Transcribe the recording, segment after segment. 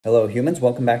Hello, humans.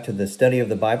 Welcome back to the study of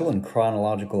the Bible in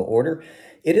chronological order.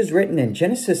 It is written in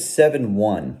Genesis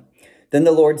 7:1. Then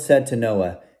the Lord said to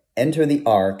Noah, "Enter the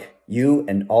ark, you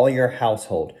and all your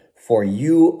household, for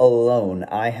you alone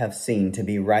I have seen to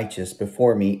be righteous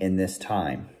before me in this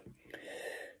time."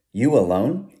 You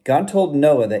alone? God told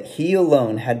Noah that he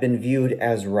alone had been viewed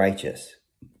as righteous.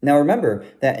 Now remember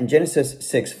that in Genesis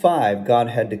 6:5, God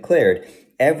had declared,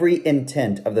 "Every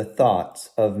intent of the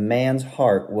thoughts of man's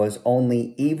heart was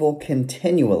only evil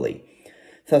continually."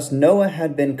 Thus Noah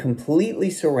had been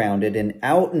completely surrounded and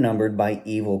outnumbered by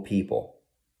evil people.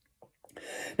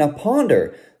 Now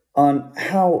ponder on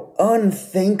how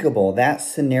unthinkable that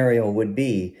scenario would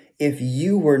be if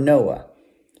you were Noah.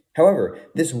 However,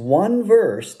 this one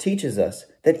verse teaches us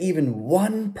that even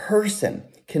one person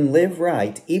can live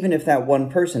right, even if that one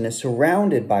person is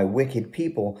surrounded by wicked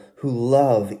people who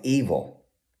love evil.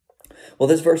 Well,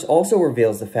 this verse also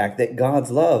reveals the fact that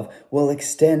God's love will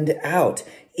extend out,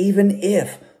 even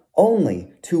if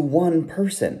only to one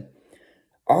person.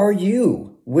 Are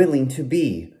you willing to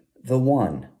be the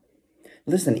one?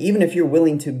 Listen, even if you're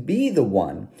willing to be the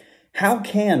one, how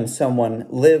can someone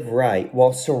live right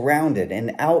while surrounded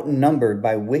and outnumbered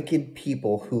by wicked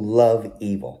people who love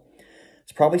evil?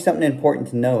 It's probably something important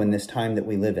to know in this time that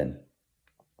we live in.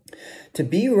 To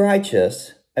be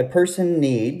righteous, a person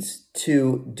needs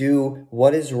to do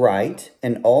what is right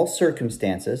in all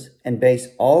circumstances and base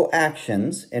all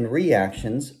actions and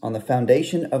reactions on the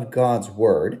foundation of God's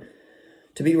word.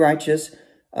 To be righteous,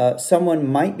 someone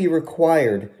might be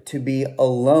required to be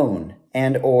alone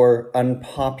and or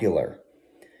unpopular.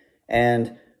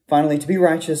 And finally, to be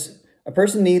righteous, a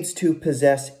person needs to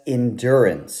possess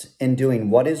endurance in doing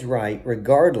what is right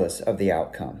regardless of the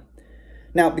outcome.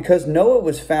 Now, because Noah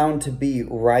was found to be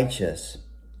righteous,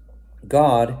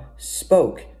 God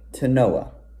spoke to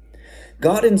Noah.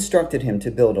 God instructed him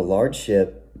to build a large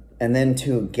ship and then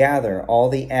to gather all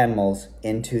the animals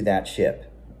into that ship.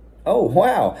 Oh,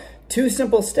 wow. 2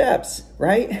 simple steps,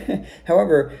 right?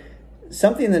 However,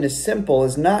 something that is simple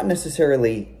is not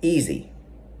necessarily easy.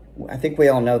 I think we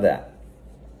all know that.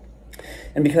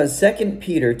 And because 2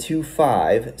 Peter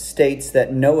 2:5 states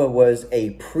that Noah was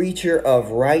a preacher of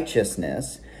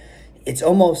righteousness, it's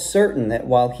almost certain that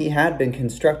while he had been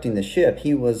constructing the ship,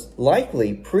 he was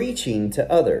likely preaching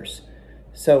to others.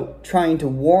 So trying to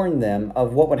warn them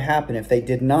of what would happen if they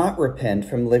did not repent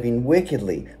from living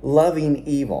wickedly, loving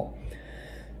evil.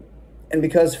 And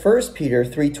because 1 Peter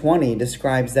 3:20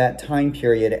 describes that time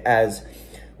period as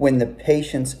when the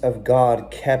patience of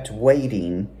God kept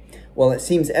waiting, well, it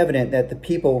seems evident that the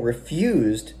people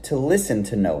refused to listen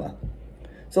to Noah.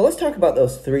 So let's talk about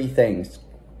those 3 things.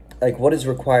 Like what is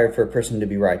required for a person to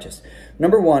be righteous.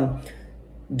 Number 1,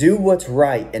 do what's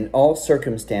right in all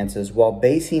circumstances while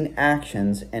basing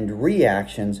actions and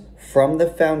reactions from the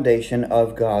foundation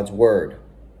of God's word.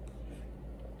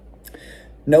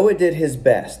 Noah did his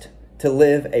best to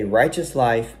live a righteous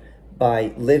life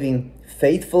by living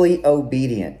faithfully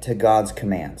obedient to God's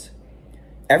commands.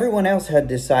 Everyone else had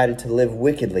decided to live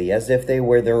wickedly as if they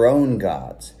were their own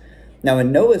gods. Now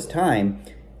in Noah's time,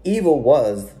 evil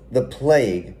was the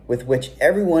plague with which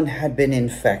everyone had been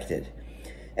infected.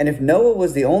 And if Noah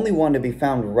was the only one to be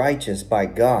found righteous by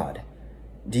God,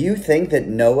 do you think that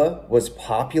Noah was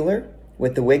popular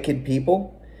with the wicked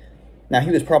people? Now,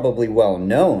 he was probably well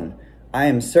known. I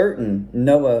am certain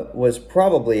Noah was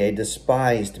probably a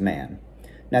despised man.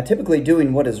 Now, typically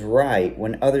doing what is right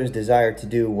when others desire to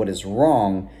do what is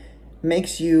wrong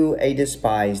makes you a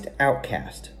despised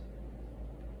outcast.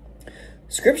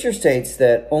 Scripture states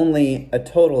that only a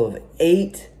total of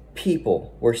 8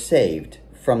 people were saved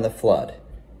from the flood.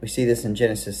 We see this in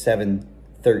Genesis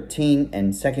 7:13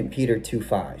 and 2 Peter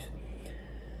 2:5.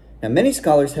 Now, many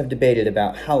scholars have debated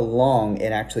about how long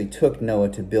it actually took Noah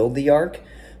to build the ark,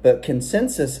 but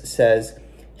consensus says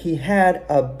he had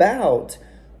about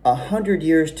 100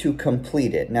 years to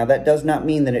complete it. Now, that does not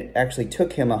mean that it actually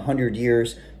took him 100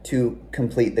 years to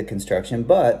complete the construction,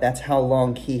 but that's how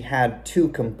long he had to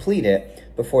complete it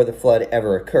before the flood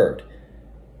ever occurred.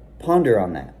 Ponder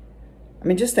on that. I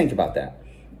mean, just think about that.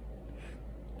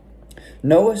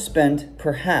 Noah spent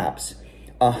perhaps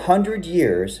 100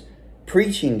 years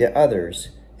preaching to others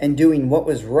and doing what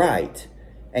was right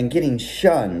and getting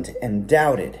shunned and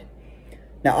doubted.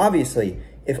 Now, obviously,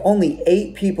 if only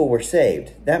 8 people were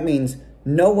saved, that means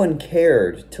no one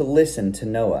cared to listen to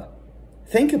Noah.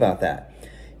 Think about that.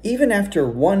 Even after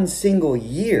 1 single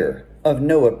year of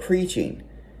Noah preaching,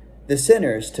 the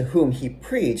sinners to whom he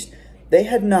preached, they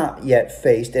had not yet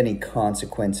faced any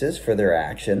consequences for their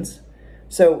actions.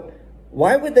 So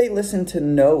why would they listen to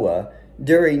Noah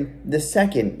during the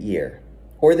 2nd year,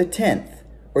 or the 10th,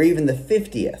 or even the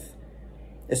 50th,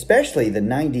 especially the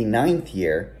 99th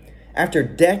year. After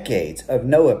decades of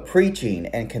Noah preaching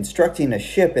and constructing a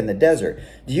ship in the desert,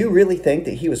 do you really think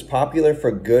that he was popular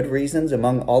for good reasons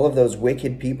among all of those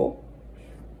wicked people?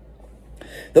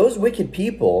 Those wicked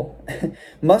people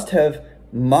must have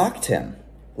mocked him,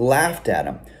 laughed at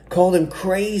him, called him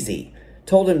crazy,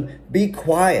 told him, be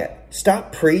quiet,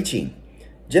 stop preaching,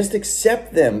 just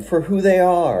accept them for who they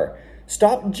are,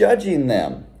 stop judging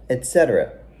them,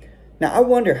 etc. Now, I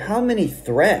wonder how many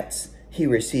threats he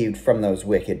received from those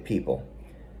wicked people.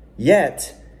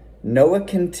 Yet, Noah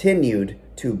continued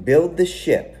to build the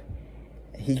ship.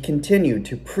 He continued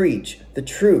to preach the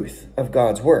truth of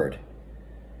God's word.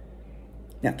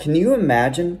 Now, can you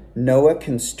imagine Noah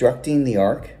constructing the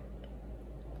ark?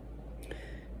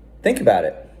 Think about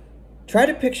it. Try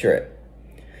to picture it.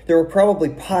 There were probably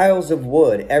piles of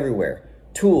wood everywhere,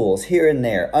 tools here and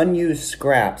there, unused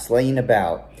scraps laying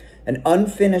about, an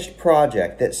unfinished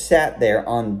project that sat there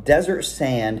on desert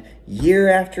sand year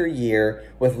after year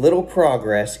with little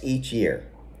progress each year.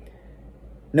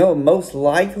 Noah most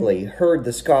likely heard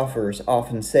the scoffers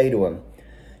often say to him,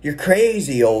 "You're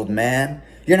crazy, old man.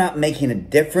 You're not making a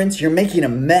difference. You're making a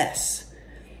mess.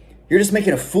 You're just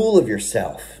making a fool of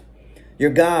yourself.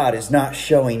 Your God is not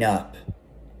showing up.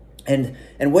 And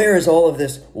where is all of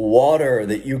this water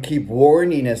that you keep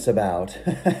warning us about?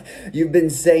 You've been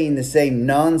saying the same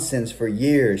nonsense for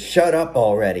years. Shut up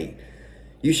already.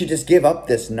 You should just give up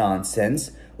this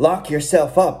nonsense. Lock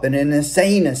yourself up in an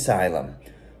insane asylum.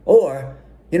 Or,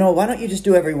 why don't you just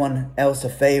do everyone else a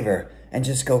favor and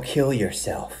just go kill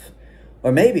yourself?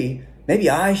 Or maybe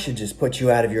I should just put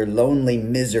you out of your lonely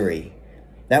misery.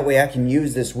 That way I can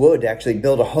use this wood to actually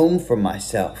build a home for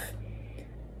myself."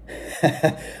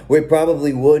 We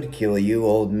probably would kill you,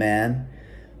 old man,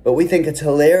 but we think it's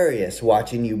hilarious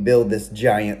watching you build this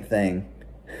giant thing.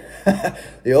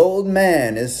 The old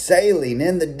man is sailing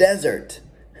in the desert.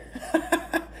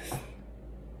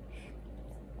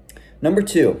 Number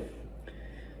 2,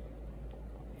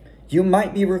 you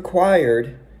might be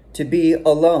required to be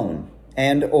alone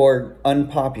and or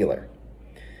unpopular.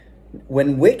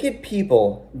 When wicked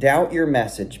people doubt your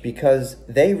message because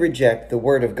they reject the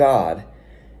word of God,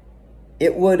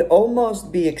 it would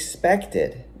almost be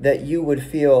expected that you would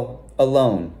feel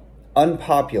alone,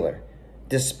 unpopular,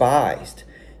 despised,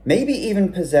 maybe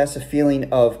even possess a feeling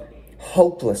of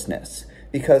hopelessness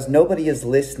because nobody is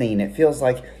listening. It feels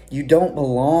like you don't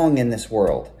belong in this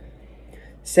world.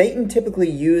 Satan typically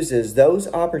uses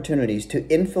those opportunities to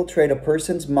infiltrate a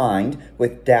person's mind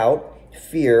with doubt,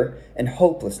 fear, and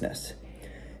hopelessness.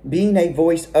 Being a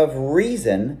voice of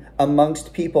reason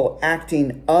amongst people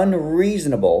acting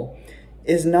unreasonable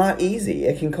is not easy.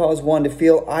 It can cause one to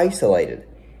feel isolated.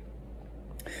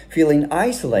 Feeling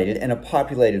isolated in a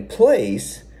populated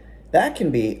place, that can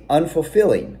be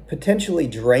unfulfilling, potentially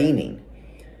draining.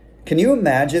 Can you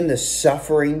imagine the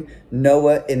suffering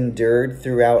Noah endured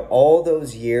throughout all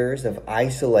those years of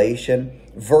isolation,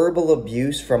 verbal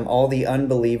abuse from all the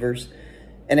unbelievers,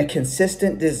 and a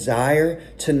consistent desire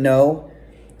to know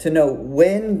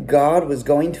when God was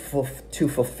going to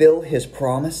fulfill his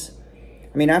promise?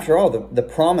 I mean, after all, the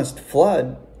promised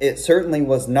flood, it certainly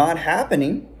was not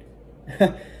happening.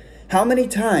 How many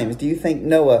times do you think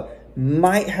Noah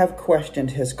might have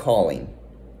questioned his calling?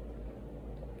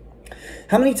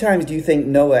 How many times do you think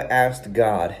Noah asked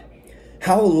God,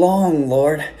 "How long,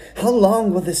 Lord? How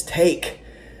long will this take?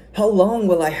 How long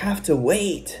will I have to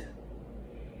wait?"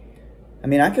 I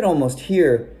mean, I could almost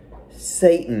hear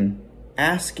Satan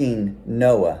asking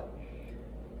Noah,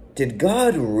 "Did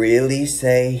God really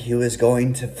say he was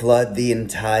going to flood the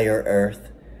entire earth?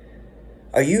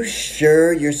 Are you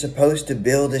sure you're supposed to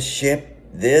build a ship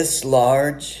this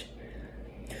large?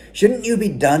 Shouldn't you be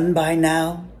done by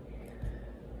now?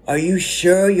 Are you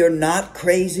sure you're not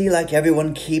crazy like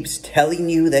everyone keeps telling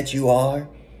you that you are?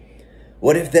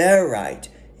 What if they're right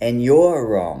and you're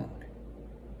wrong?"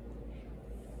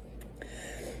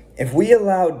 If we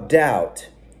allow doubt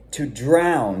to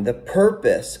drown the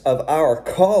purpose of our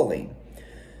calling,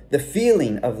 the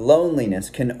feeling of loneliness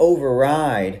can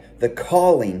override the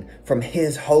calling from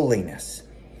His holiness.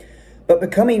 But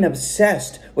becoming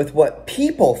obsessed with what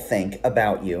people think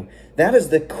about you, that is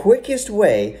the quickest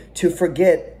way to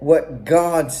forget what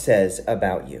God says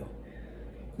about you.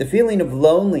 The feeling of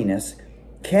loneliness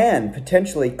can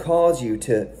potentially cause you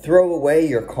to throw away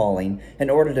your calling in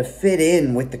order to fit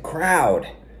in with the crowd,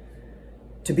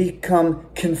 to become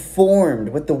conformed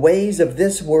with the ways of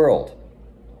this world.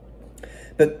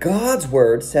 But God's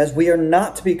word says we are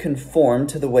not to be conformed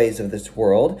to the ways of this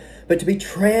world, but to be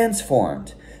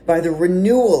transformed by the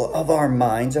renewal of our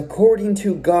minds according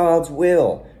to God's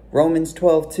will. Romans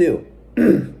 12:2.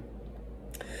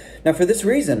 Now, for this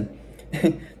reason,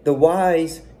 the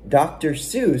wise Dr.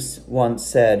 Seuss once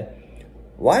said,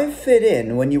 "Why fit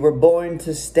in when you were born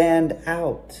to stand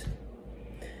out?"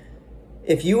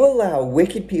 If you allow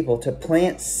wicked people to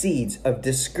plant seeds of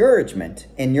discouragement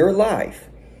in your life,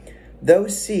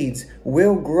 those seeds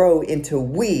will grow into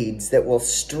weeds that will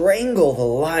strangle the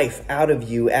life out of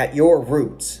you at your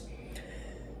roots.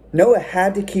 Noah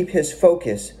had to keep his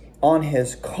focus on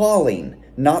his calling,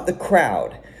 not the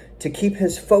crowd, to keep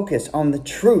his focus on the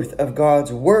truth of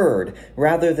God's word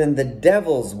rather than the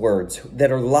devil's words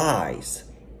that are lies.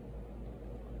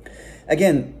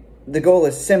 Again, the goal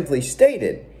is simply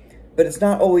stated, but it's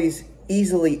not always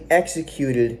easily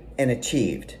executed and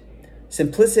achieved.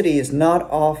 Simplicity is not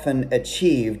often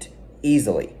achieved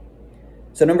easily.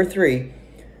 So number 3,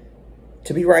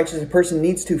 to be righteous, a person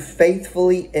needs to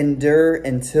faithfully endure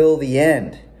until the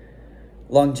end.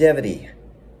 Longevity,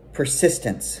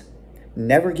 persistence,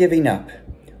 never giving up.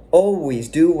 Always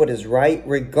do what is right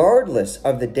regardless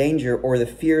of the danger or the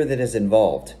fear that is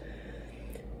involved.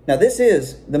 Now, this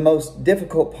is the most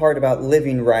difficult part about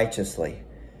living righteously.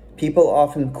 People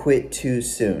often quit too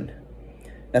soon.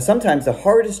 Now, sometimes the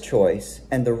hardest choice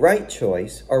and the right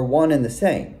choice are one and the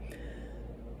same.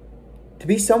 To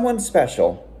be someone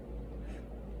special,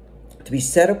 to be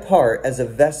set apart as a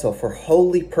vessel for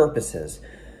holy purposes,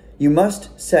 you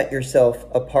must set yourself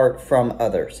apart from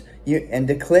others and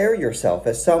declare yourself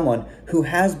as someone who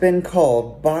has been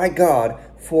called by God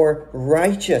for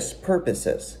righteous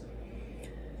purposes.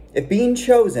 If being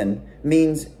chosen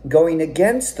means going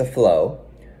against the flow,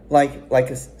 like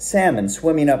a salmon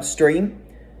swimming upstream,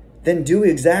 then do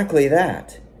exactly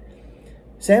that.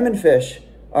 Salmon fish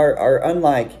are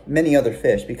unlike many other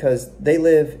fish because they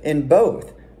live in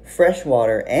both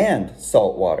freshwater and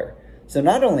salt water. So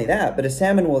not only that, but a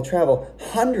salmon will travel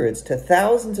hundreds to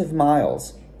thousands of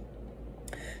miles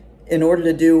in order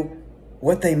to do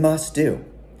what they must do,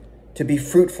 to be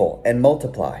fruitful and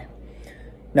multiply.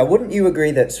 Now, wouldn't you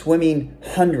agree that swimming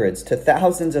hundreds to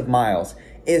thousands of miles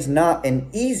is not an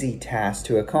easy task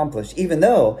to accomplish, even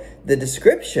though the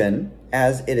description,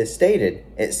 as it is stated,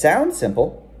 it sounds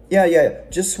simple. Yeah,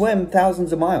 just swim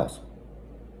thousands of miles.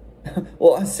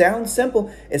 Well, it sounds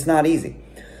simple. It's not easy.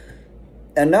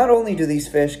 And not only do these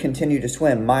fish continue to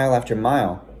swim mile after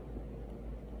mile,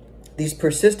 these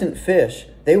persistent fish,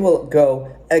 they will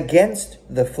go against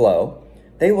the flow.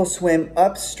 They will swim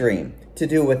upstream to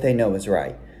do what they know is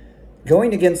right.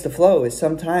 Going against the flow is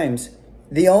sometimes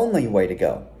the only way to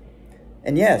go.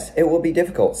 And yes, it will be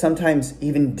difficult, sometimes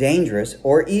even dangerous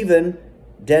or even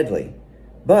deadly.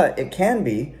 But it can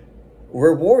be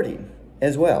rewarding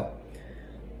as well.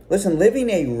 Listen, living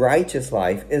a righteous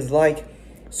life is like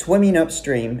swimming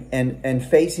upstream and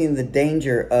facing the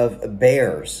danger of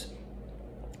bears.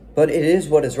 But it is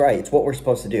what is right. It's what we're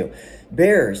supposed to do.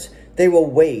 Bears, they will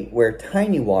wait where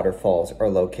tiny waterfalls are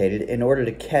located in order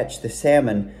to catch the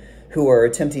salmon who are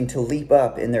attempting to leap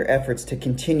up in their efforts to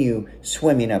continue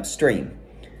swimming upstream.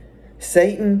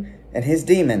 Satan and his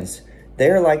demons, they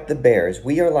are like the bears.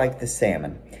 We are like the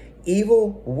salmon.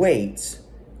 Evil waits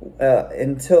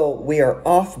until we are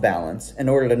off balance in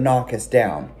order to knock us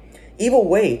down. Evil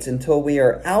waits until we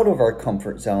are out of our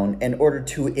comfort zone in order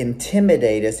to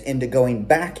intimidate us into going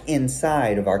back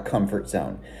inside of our comfort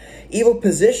zone. Evil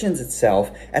positions itself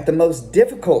at the most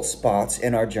difficult spots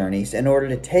in our journeys in order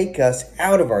to take us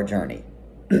out of our journey.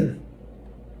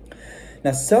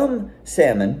 Now, some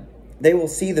salmon, they will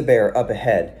see the bear up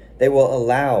ahead. They will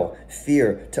allow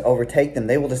fear to overtake them.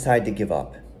 They will decide to give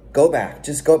up. Go back.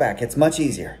 Just go back. It's much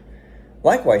easier.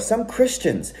 Likewise, some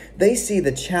Christians, they see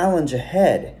the challenge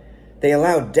ahead. They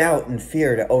allow doubt and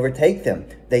fear to overtake them.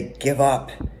 They give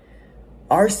up.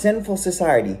 Our sinful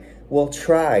society will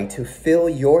try to fill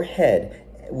your head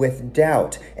with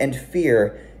doubt and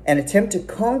fear and attempt to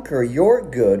conquer your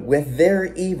good with their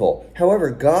evil.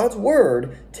 However, God's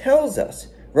word tells us,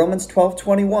 Romans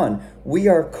 12:21, we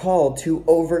are called to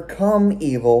overcome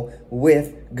evil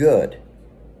with good.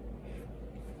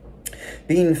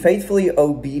 Being faithfully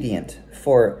obedient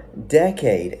for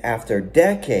decade after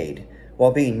decade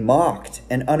while being mocked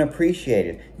and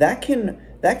unappreciated, that can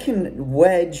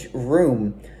wedge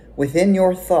room within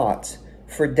your thoughts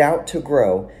for doubt to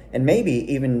grow and maybe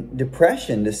even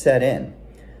depression to set in.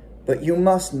 But you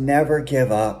must never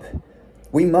give up.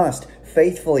 We must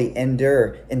faithfully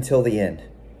endure until the end.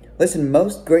 Listen,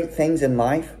 most great things in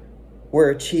life were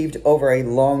achieved over a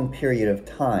long period of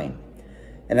time.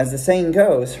 And as the saying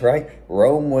goes, right,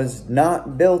 Rome was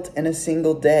not built in a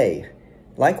single day.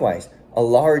 Likewise, a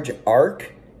large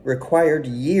ark required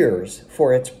years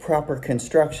for its proper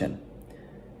construction.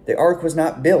 The ark was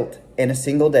not built in a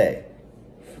single day.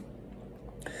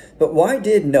 But why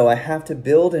did Noah have to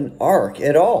build an ark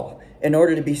at all in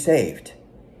order to be saved?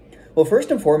 Well,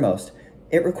 first and foremost,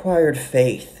 it required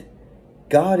faith.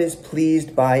 God is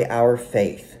pleased by our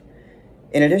faith.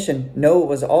 In addition, Noah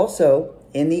was also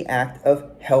in the act of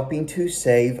helping to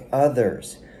save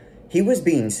others. He was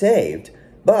being saved,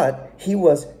 but he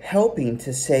was helping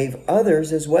to save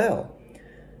others as well.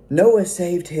 Noah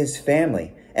saved his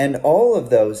family and all of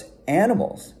those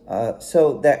animals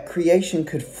so that creation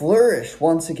could flourish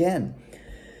once again.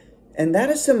 And that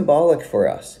is symbolic for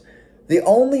us. The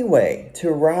only way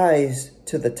to rise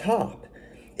to the top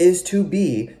is to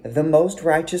be the most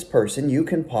righteous person you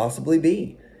can possibly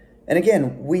be. And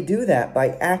again, we do that by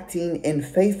acting in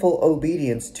faithful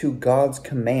obedience to God's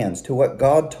commands, to what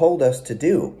God told us to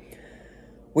do.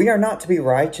 We are not to be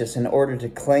righteous in order to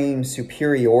claim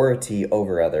superiority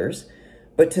over others,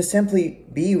 but to simply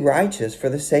be righteous for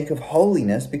the sake of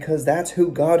holiness, because that's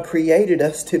who God created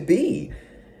us to be.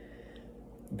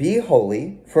 Be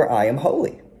holy, for I am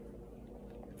holy.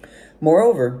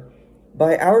 Moreover,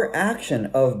 by our action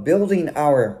of building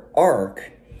our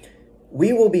ark,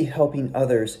 we will be helping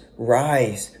others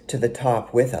rise to the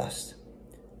top with us.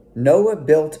 Noah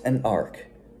built an ark.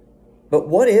 But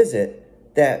what is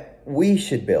it that we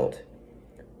should build?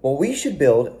 Well, we should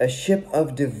build a ship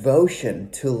of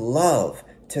devotion to love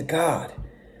to God.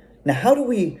 Now, how do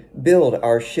we build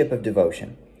our ship of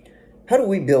devotion? How do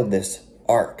we build this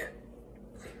ark?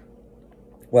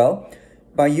 Well,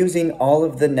 by using all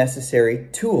of the necessary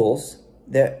tools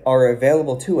that are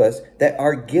available to us, that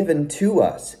are given to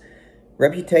us.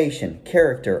 Reputation,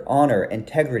 character, honor,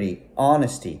 integrity,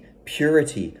 honesty,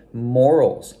 purity,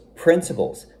 morals,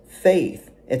 principles,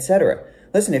 faith, etc.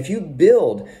 Listen, if you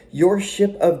build your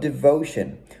ship of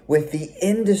devotion with the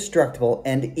indestructible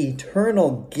and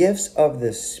eternal gifts of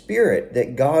the Spirit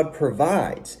that God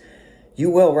provides, you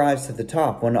will rise to the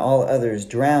top when all others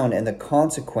drown in the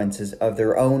consequences of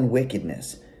their own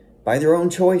wickedness, by their own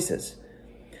choices.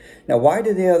 Now, why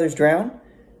did the others drown?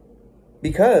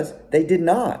 Because they did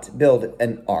not build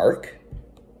an ark,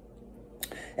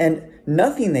 and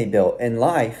nothing they built in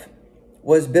life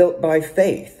was built by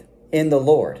faith in the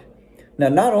Lord. Now,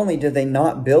 not only did they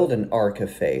not build an ark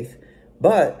of faith,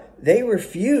 but they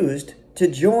refused to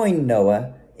join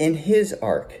Noah in his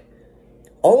ark.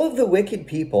 All of the wicked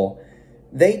people,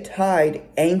 they tied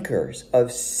anchors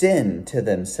of sin to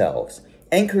themselves,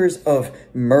 anchors of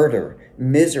murder,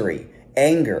 misery,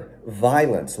 anger,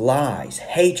 violence, lies,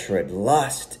 hatred,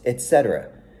 lust, etc.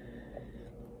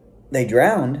 They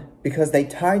drowned because they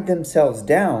tied themselves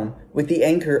down with the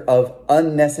anchor of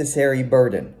unnecessary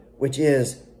burden, which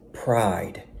is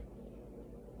pride.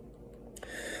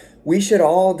 We should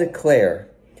all declare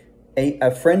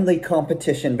a friendly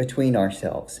competition between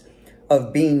ourselves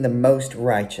of being the most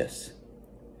righteous.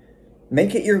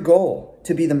 Make it your goal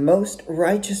to be the most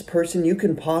righteous person you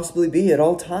can possibly be at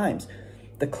all times.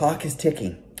 The clock is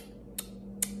ticking.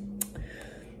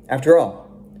 After all,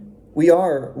 we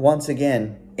are once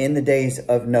again in the days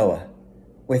of Noah,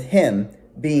 with him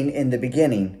being in the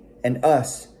beginning and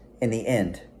us in the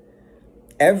end.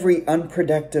 Every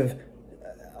unproductive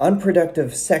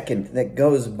second that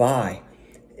goes by,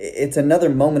 it's another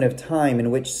moment of time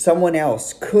in which someone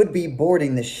else could be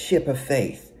boarding the ship of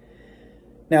faith.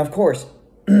 Now, of course,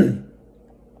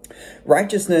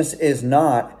 righteousness is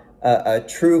not a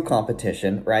true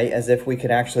competition, right? As if we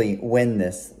could actually win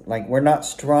this. Like, we're not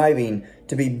striving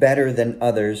to be better than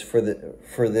others for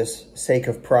this sake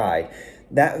of pride.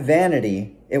 That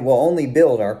vanity, it will only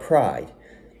build our pride.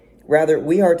 Rather,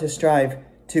 we are to strive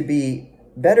to be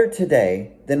better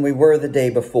today than we were the day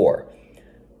before.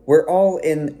 We're all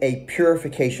in a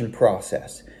purification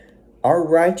process. Our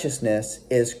righteousness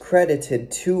is credited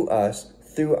to us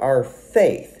through our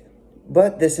faith,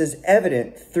 but this is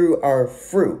evident through our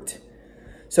fruit.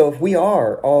 So if we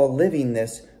are all living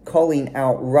this calling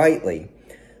out rightly,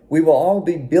 we will all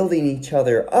be building each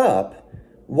other up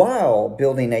while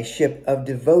building a ship of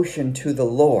devotion to the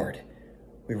Lord.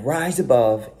 We rise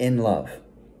above in love.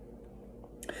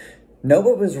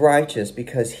 Noah was righteous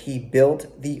because he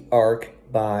built the ark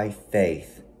by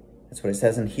faith. That's what it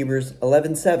says in Hebrews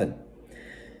 11:7.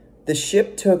 The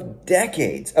ship took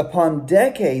decades upon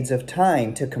decades of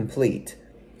time to complete.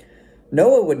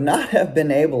 Noah would not have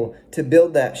been able to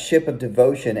build that ship of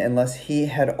devotion unless he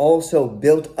had also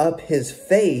built up his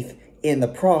faith in the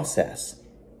process.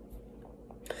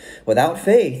 Without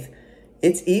faith,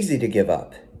 it's easy to give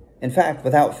up. In fact,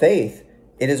 without faith,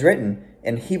 it is written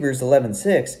in Hebrews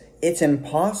 11:6, it's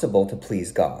impossible to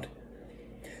please God.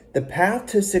 The path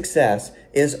to success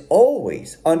is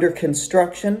always under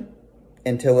construction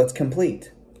until it's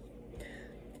complete.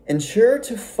 ensure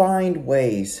to find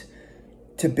ways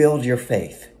to build your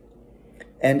faith.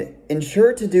 And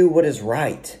ensure to do what is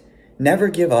right. Never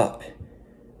give up.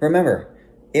 Remember,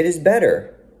 it is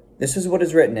better. This is what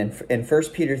is written in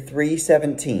 1 Peter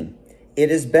 3:17. It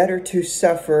is better to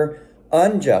suffer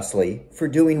unjustly for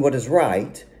doing what is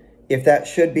right, if that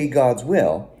should be God's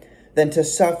will, than to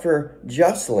suffer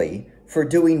justly for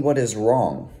doing what is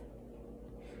wrong.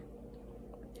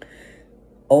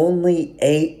 Only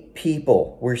 8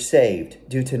 people were saved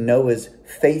due to Noah's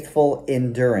faithful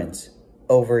endurance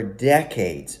over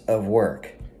decades of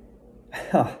work.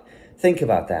 Think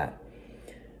about that.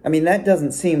 I mean, that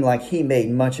doesn't seem like he made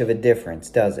much of a difference,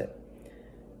 does it?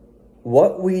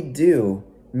 What we do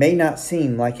may not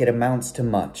seem like it amounts to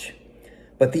much,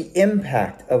 but the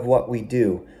impact of what we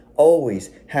do always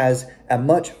has a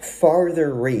much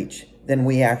farther reach than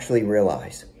we actually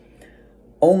realize.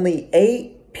 Only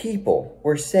 8 people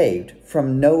were saved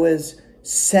from Noah's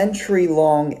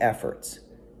century-long efforts.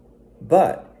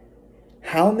 But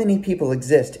how many people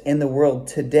exist in the world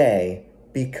today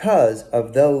because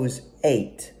of those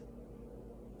 8?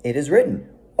 It is written,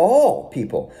 all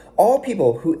people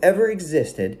who ever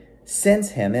existed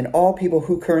since him, and all people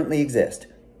who currently exist.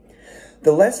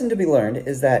 The lesson to be learned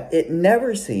is that it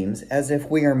never seems as if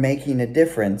we are making a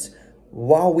difference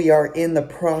while we are in the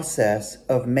process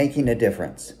of making a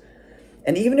difference.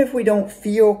 And even if we don't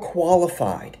feel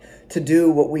qualified to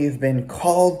do what we've been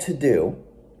called to do,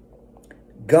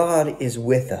 God is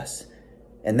with us.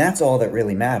 And that's all that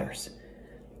really matters.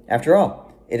 After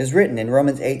all, it is written in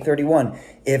Romans 8:31,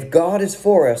 if God is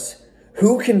for us,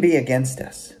 who can be against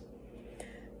us?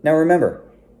 Now remember,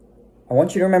 I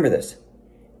want you to remember this.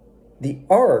 The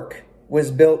ark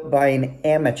was built by an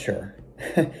amateur,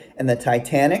 and the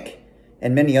Titanic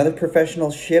and many other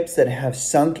professional ships that have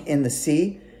sunk in the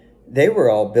sea, they were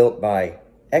all built by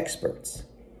experts.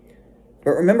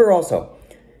 But remember also,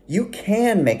 you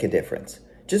can make a difference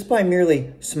just by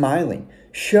merely smiling,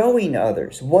 showing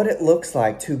others what it looks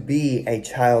like to be a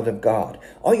child of God.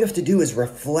 All you have to do is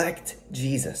reflect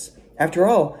Jesus. After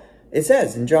all, it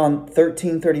says in John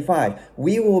 13:35,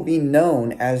 we will be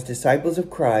known as disciples of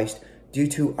Christ due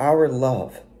to our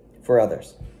love for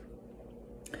others.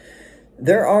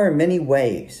 There are many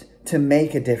ways to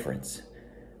make a difference,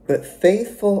 but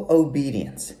faithful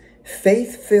obedience,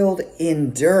 faith-filled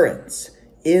endurance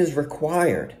is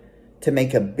required to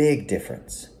make a big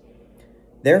difference.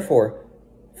 Therefore,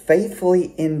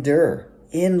 faithfully endure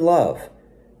in love.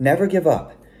 Never give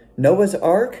up. Noah's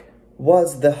ark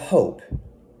was the hope.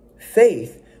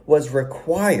 Faith was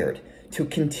required to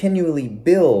continually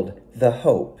build the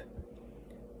hope.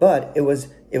 But it was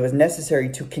necessary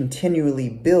to continually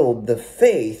build the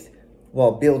faith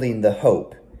while building the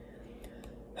hope.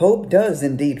 Hope does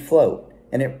indeed float,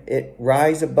 and it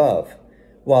rise above,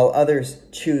 while others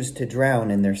choose to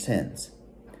drown in their sins.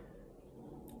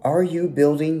 Are you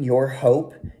building your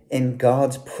hope in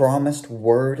God's promised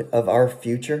word of our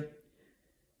future?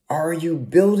 Are you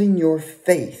building your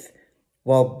faith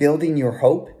while building your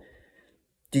hope?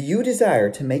 Do you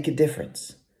desire to make a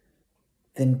difference?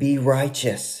 Then be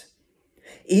righteous.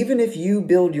 Even if you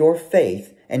build your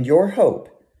faith and your hope,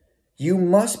 you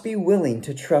must be willing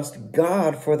to trust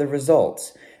God for the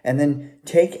results and then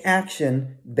take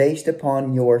action based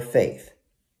upon your faith.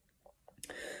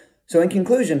 So in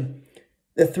conclusion,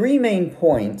 the 3 main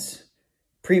points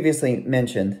previously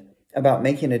mentioned about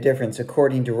making a difference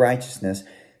according to righteousness,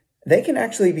 they can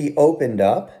actually be opened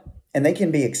up and they can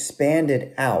be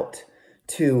expanded out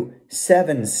to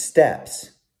 7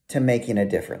 steps to making a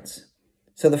difference.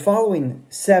 So the following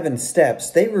 7 steps,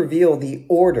 they reveal the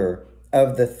order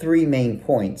of the 3 main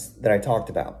points that I talked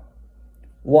about.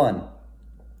 1,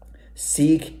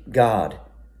 seek God.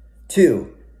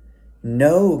 2,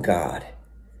 know God.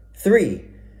 3,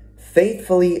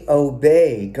 faithfully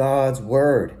obey God's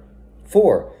word.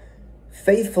 4,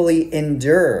 faithfully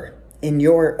endure in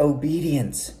your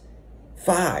obedience.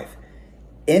 5,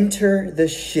 enter the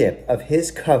ship of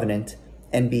his covenant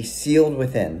and be sealed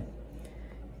within.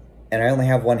 And I only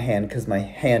have one hand because my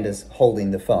hand is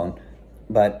holding the phone.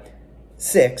 But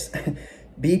 6,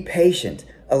 be patient.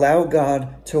 Allow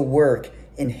God to work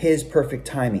in his perfect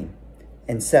timing.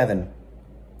 And 7,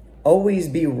 always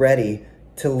be ready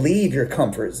to leave your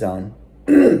comfort zone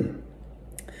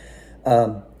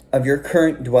of your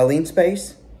current dwelling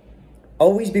space.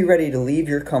 Always be ready to leave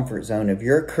your comfort zone of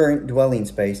your current dwelling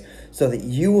space so that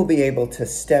you will be able to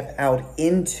step out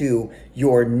into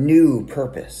your new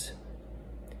purpose.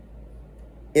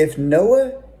 If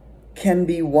Noah can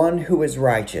be one who is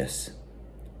righteous,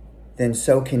 then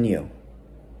so can you.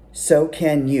 So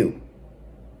can you.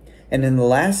 And in the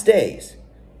last days,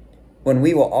 when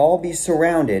we will all be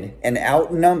surrounded and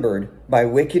outnumbered by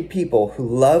wicked people who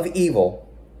love evil,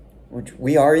 which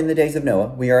we are in the days of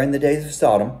Noah, we are in the days of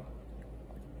Sodom,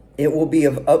 it will be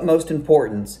of utmost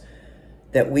importance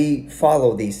that we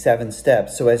follow these 7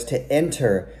 steps so as to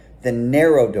enter the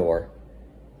narrow door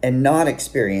and not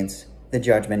experience the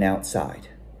judgment outside.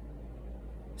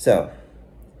 So,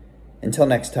 until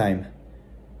next time,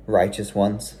 righteous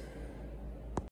ones.